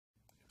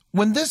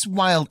When this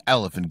wild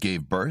elephant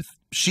gave birth,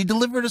 she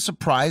delivered a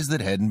surprise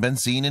that hadn't been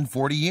seen in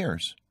 40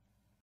 years.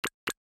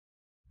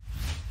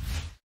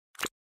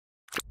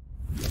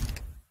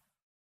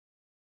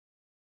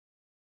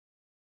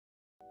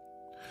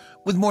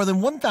 With more than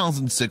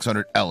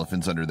 1,600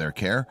 elephants under their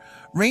care,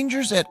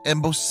 rangers at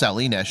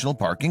Amboseli National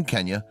Park in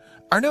Kenya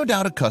are no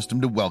doubt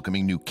accustomed to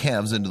welcoming new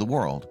calves into the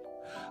world.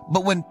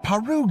 But when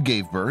Paru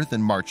gave birth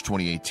in March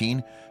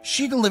 2018,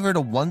 she delivered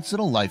a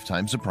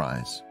once-in-a-lifetime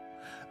surprise.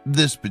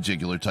 This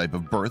particular type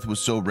of birth was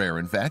so rare,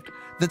 in fact,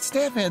 that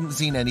staff hadn't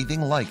seen anything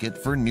like it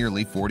for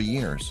nearly 40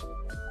 years.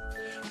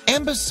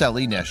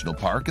 Amboseli National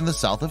Park in the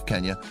south of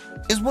Kenya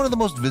is one of the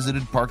most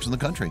visited parks in the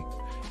country,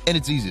 and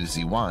it's easy to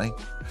see why.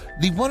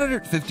 The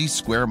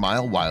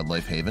 150-square-mile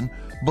wildlife haven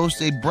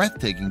boasts a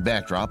breathtaking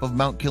backdrop of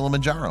Mount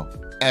Kilimanjaro,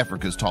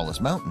 Africa's tallest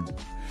mountain,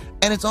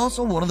 and it's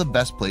also one of the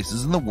best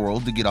places in the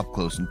world to get up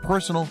close and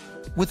personal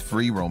with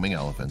free-roaming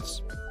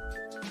elephants.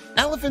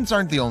 Elephants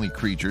aren't the only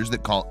creatures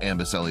that call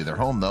Amboseli their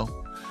home,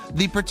 though.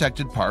 The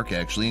protected park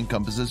actually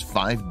encompasses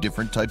 5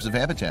 different types of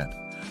habitat,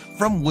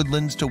 from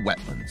woodlands to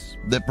wetlands,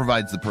 that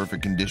provides the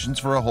perfect conditions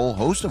for a whole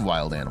host of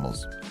wild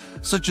animals,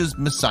 such as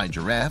Maasai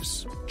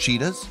giraffes,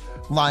 cheetahs,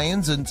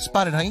 lions, and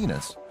spotted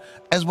hyenas,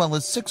 as well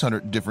as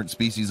 600 different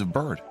species of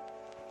bird.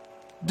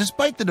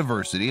 Despite the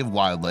diversity of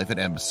wildlife at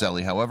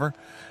Amboseli, however,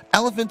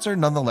 elephants are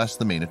nonetheless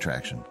the main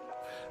attraction.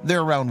 There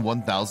are around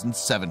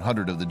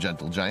 1,700 of the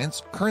gentle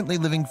giants currently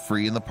living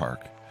free in the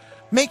park,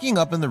 making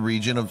up in the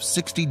region of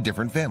 60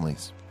 different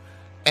families.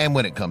 And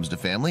when it comes to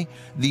family,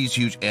 these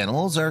huge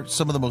animals are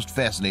some of the most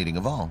fascinating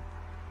of all.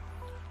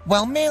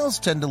 While males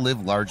tend to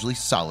live largely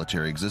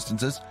solitary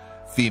existences,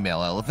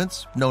 female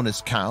elephants, known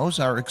as cows,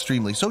 are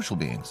extremely social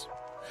beings.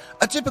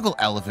 A typical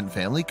elephant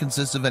family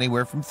consists of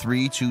anywhere from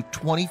 3 to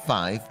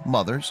 25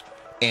 mothers,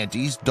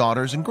 aunties,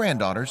 daughters, and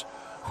granddaughters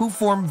who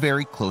form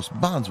very close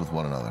bonds with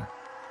one another.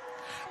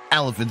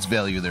 Elephants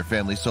value their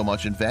family so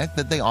much, in fact,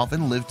 that they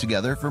often live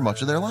together for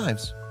much of their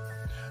lives.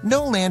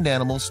 No land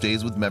animal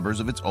stays with members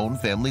of its own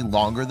family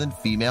longer than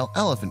female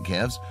elephant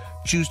calves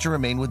choose to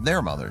remain with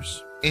their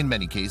mothers, in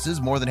many cases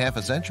more than half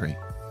a century.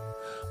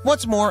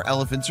 What's more,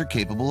 elephants are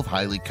capable of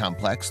highly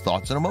complex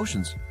thoughts and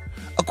emotions.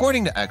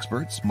 According to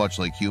experts, much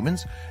like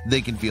humans, they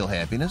can feel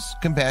happiness,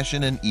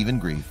 compassion, and even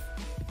grief.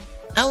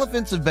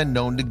 Elephants have been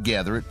known to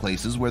gather at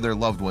places where their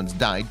loved ones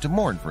died to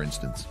mourn, for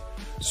instance,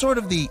 sort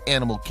of the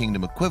animal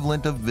kingdom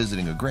equivalent of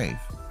visiting a grave.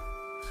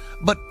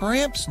 But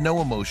perhaps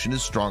no emotion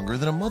is stronger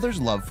than a mother's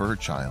love for her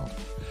child.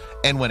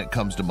 And when it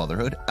comes to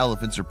motherhood,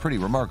 elephants are pretty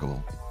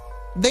remarkable.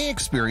 They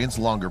experience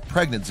longer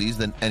pregnancies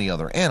than any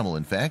other animal,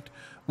 in fact,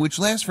 which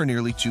lasts for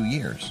nearly 2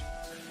 years.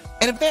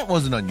 And if that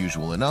wasn't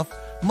unusual enough,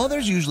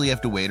 mothers usually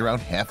have to wait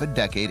around half a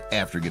decade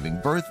after giving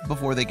birth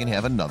before they can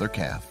have another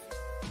calf.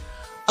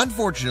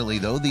 Unfortunately,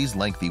 though, these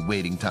lengthy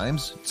waiting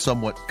times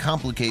somewhat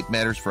complicate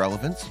matters for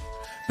elephants,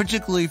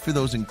 particularly for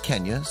those in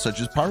Kenya, such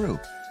as Paru.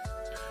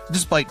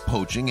 Despite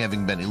poaching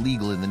having been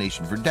illegal in the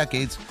nation for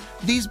decades,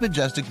 these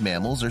majestic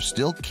mammals are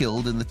still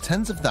killed in the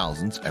tens of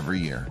thousands every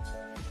year.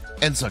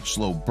 And such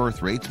slow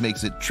birth rates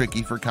makes it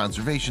tricky for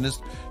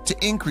conservationists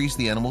to increase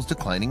the animal's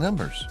declining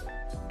numbers.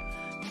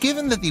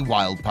 Given that the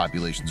wild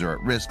populations are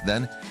at risk,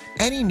 then,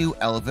 any new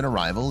elephant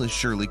arrival is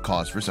surely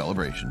cause for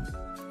celebration.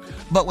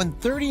 But when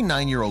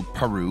 39-year-old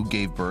Paru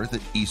gave birth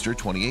at Easter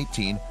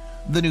 2018,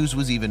 the news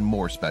was even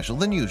more special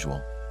than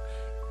usual.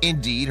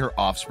 Indeed, her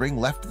offspring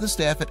left the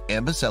staff at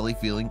Amboseli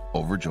feeling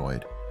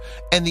overjoyed,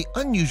 and the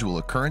unusual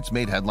occurrence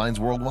made headlines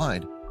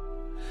worldwide.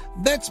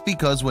 That's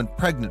because when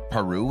pregnant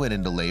Paru went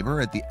into labor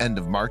at the end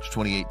of March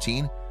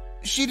 2018,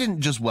 she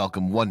didn't just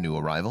welcome one new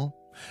arrival.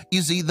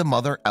 You see, the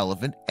mother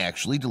elephant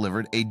actually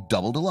delivered a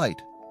double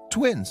delight,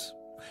 twins.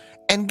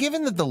 And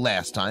given that the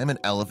last time an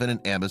elephant in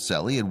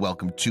Amboseli had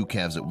welcomed 2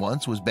 calves at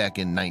once was back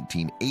in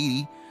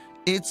 1980,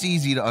 it's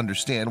easy to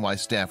understand why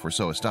staff were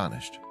so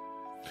astonished.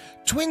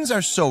 Twins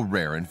are so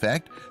rare, in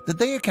fact, that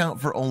they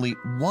account for only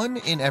 1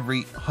 in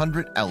every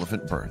 100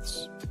 elephant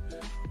births.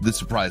 The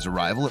surprise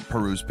arrival at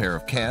Paru's pair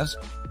of calves,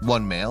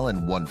 1 male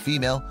and 1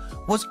 female,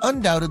 was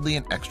undoubtedly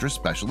an extra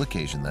special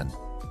occasion then.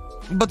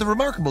 But the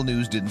remarkable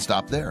news didn't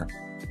stop there.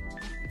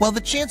 While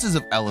the chances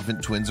of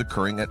elephant twins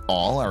occurring at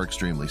all are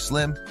extremely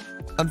slim,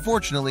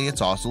 unfortunately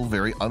it's also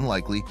very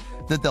unlikely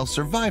that they'll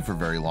survive for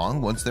very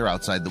long once they're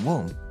outside the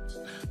womb.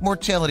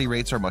 Mortality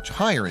rates are much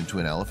higher in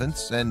twin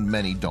elephants, and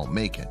many don't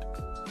make it.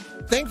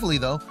 Thankfully,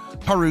 though,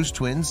 Paru's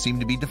twins seem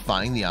to be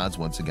defying the odds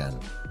once again.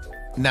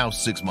 Now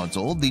 6 months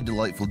old, the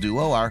delightful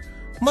duo are,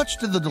 much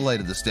to the delight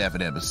of the staff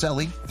at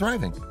Amboseli,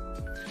 thriving.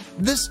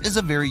 This is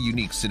a very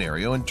unique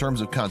scenario in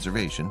terms of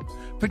conservation,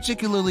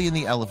 particularly in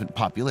the elephant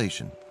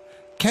population.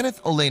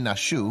 Kenneth Ole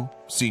Nashu,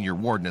 senior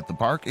warden at the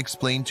park,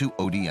 explained to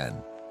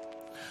ODN.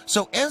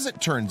 So as it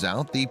turns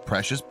out, the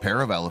precious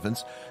pair of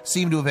elephants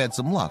seem to have had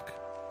some luck.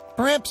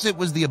 Perhaps it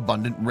was the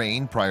abundant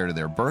rain prior to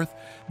their birth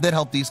that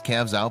helped these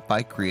calves out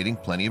by creating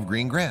plenty of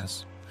green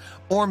grass.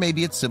 Or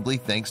maybe it's simply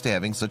thanks to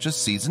having such a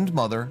seasoned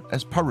mother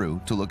as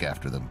Paru to look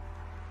after them.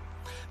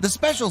 The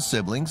special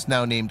siblings,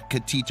 now named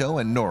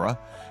Katito and Nora,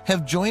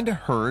 have joined a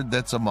herd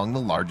that's among the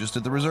largest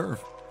at the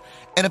reserve.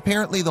 and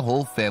apparently the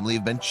whole family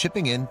have been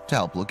chipping in to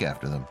help look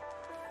after them.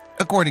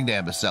 According to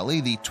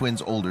Amboseli, the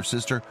twins' older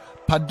sister,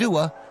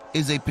 Padua,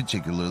 is a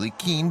particularly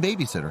keen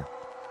babysitter.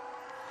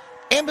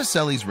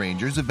 Amboseli's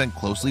rangers have been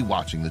closely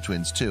watching the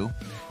twins too,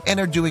 and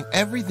are doing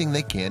everything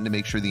they can to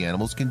make sure the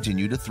animals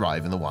continue to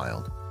thrive in the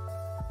wild.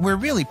 We're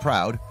really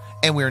proud,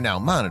 and we are now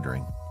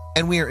monitoring,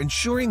 and we are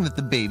ensuring that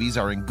the babies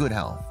are in good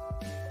health,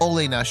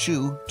 Ole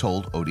Nashu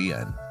told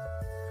ODN.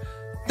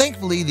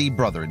 Thankfully, the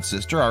brother and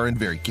sister are in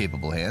very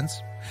capable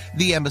hands.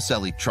 The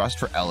Amboseli Trust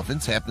for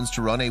Elephants happens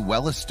to run a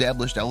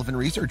well-established elephant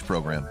research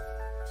program.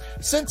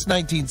 Since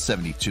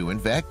 1972, in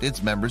fact,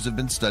 its members have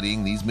been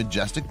studying these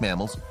majestic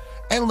mammals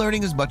and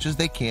learning as much as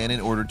they can in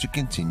order to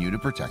continue to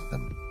protect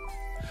them.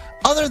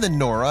 Other than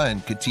Nora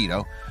and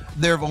Katito,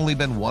 there have only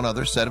been one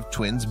other set of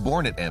twins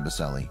born at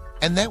Amboseli,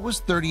 and that was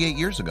 38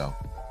 years ago.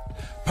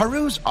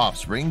 Paru's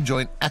offspring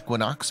joined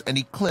Equinox and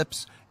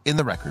Eclipse in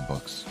the record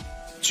books,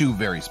 two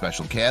very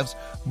special calves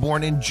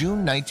born in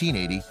June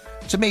 1980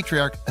 to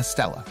matriarch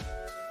Estella.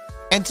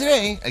 And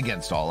today,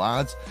 against all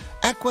odds,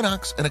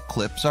 Equinox and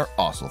Eclipse are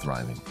also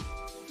thriving.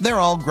 They're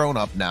all grown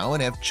up now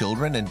and have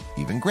children and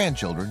even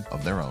grandchildren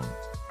of their own.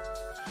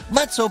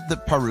 Let's hope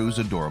that Paru's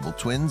adorable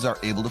twins are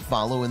able to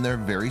follow in their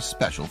very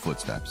special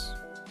footsteps.